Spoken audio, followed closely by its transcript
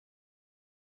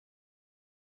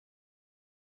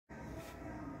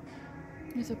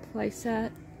There's a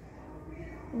playset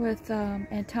with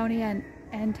Antonio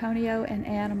and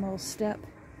animals step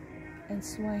and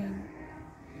swing.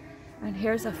 And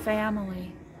here's a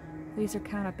family. These are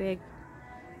kind of big.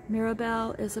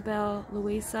 Mirabelle, Isabel,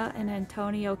 Louisa, and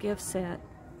Antonio gift set.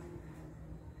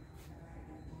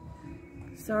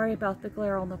 Sorry about the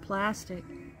glare on the plastic.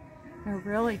 They're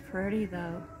really pretty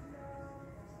though.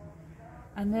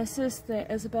 And this is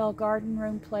the Isabel Garden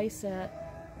Room playset.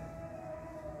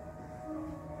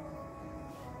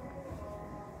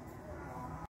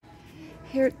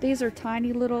 Here, these are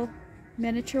tiny little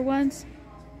miniature ones.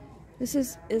 This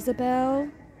is Isabel.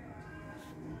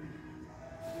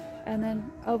 And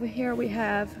then over here we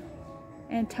have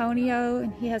Antonio,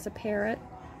 and he has a parrot.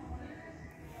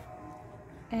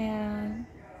 And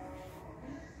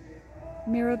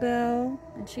Mirabelle,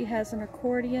 and she has an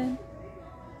accordion.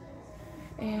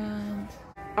 And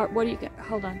what do you get?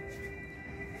 Hold on.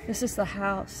 This is the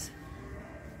house.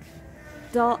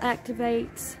 Doll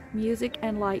activates, music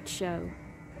and light show.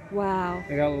 Wow.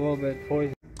 They got a little bit of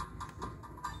poison.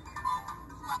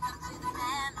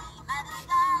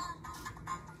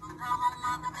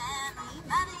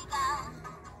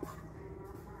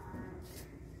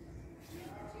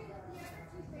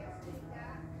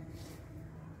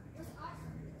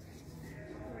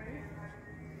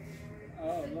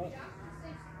 Oh, look.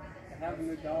 I have a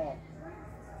new doll.